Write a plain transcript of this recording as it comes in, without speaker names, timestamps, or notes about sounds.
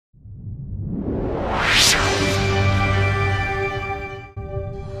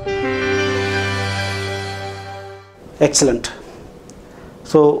Excellent.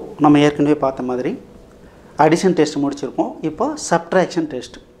 So நம்ம ஏற்கனவே பார்த்த மாதிரி அடிஷன் டெஸ்ட் முடிச்சிருக்கோம். இப்போ சப்ட்ராக்ஷன்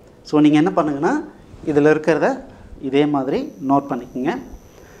டெஸ்ட். ஸோ நீங்கள் என்ன பண்ணுங்கன்னா இதில் இருக்கிறத இதே மாதிரி நோட் பண்ணிக்கோங்க.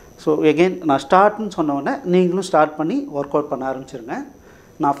 ஸோ எகெயின் நான் ஸ்டார்ட்னு சொன்ன உடனே நீங்களும் ஸ்டார்ட் பண்ணி ஒர்க் அவுட் பண்ண ஆரம்பிச்சிருங்க.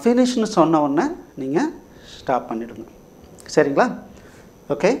 நான் ஃபினிஷ்னு சொன்ன உடனே நீங்கள் ஸ்டாப் பண்ணிவிடுங்க. சரிங்களா?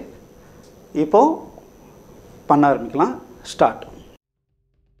 ஓகே, இப்போது பண்ண ஆரம்பிக்கலாம். ஸ்டார்ட்.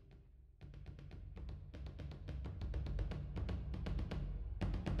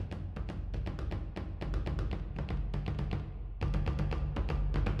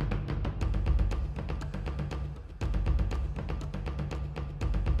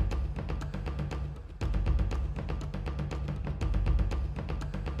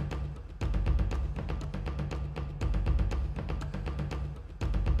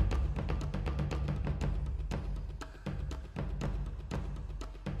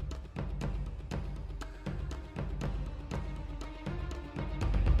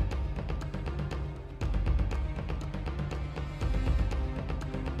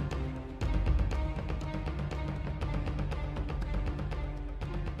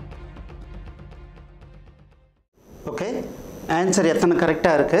 ஓகே, ஆன்சர் எத்தனை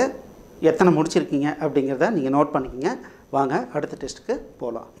கரெக்டாக இருக்குது, எத்தனை முடிச்சிருக்கீங்க அப்படிங்கிறத நீங்கள் நோட் பண்ணிக்கோங்க. வாங்க அடுத்த டெஸ்ட்டுக்கு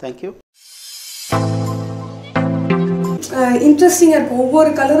போகலாம். தேங்க்யூ. இன்ட்ரெஸ்டிங்காக இருக்கும்.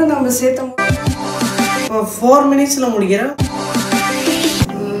 ஒவ்வொரு கலரும் நம்ம சேர்த்தோம். 4 மினிட்ஸில் முடிக்கிறேன்.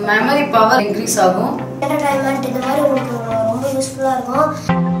 மெமரி பவர் இன்க்ரீஸ் ஆகும். என்டர்டைன்மெண்ட் இந்த மாதிரி உங்களுக்கு ரொம்ப யூஸ்ஃபுல்லாக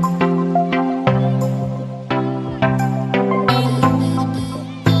இருக்கும்.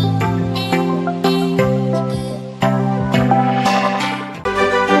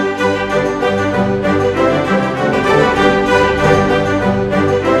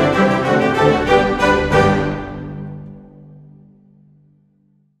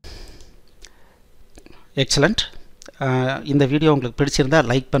 எக்ஸலண்ட். இந்த வீடியோ உங்களுக்கு பிடிச்சிருந்தால்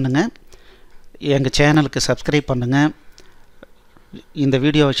லைக் பண்ணுங்கள், எங்கள் சேனலுக்கு சப்ஸ்கிரைப் பண்ணுங்கள், இந்த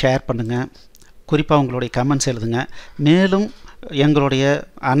வீடியோவை ஷேர் பண்ணுங்கள், குறிப்பாக உங்களுடைய கமெண்ட்ஸ் எழுதுங்க. மேலும் எங்களுடைய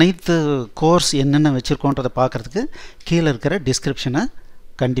அனைத்து கோர்ஸ் என்னென்ன வச்சுருக்கோன்றதை பார்க்குறதுக்கு கீழே இருக்கிற டிஸ்கிரிப்ஷனை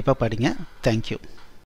கண்டிப்பாக படிங்க. தேங்க்யூ.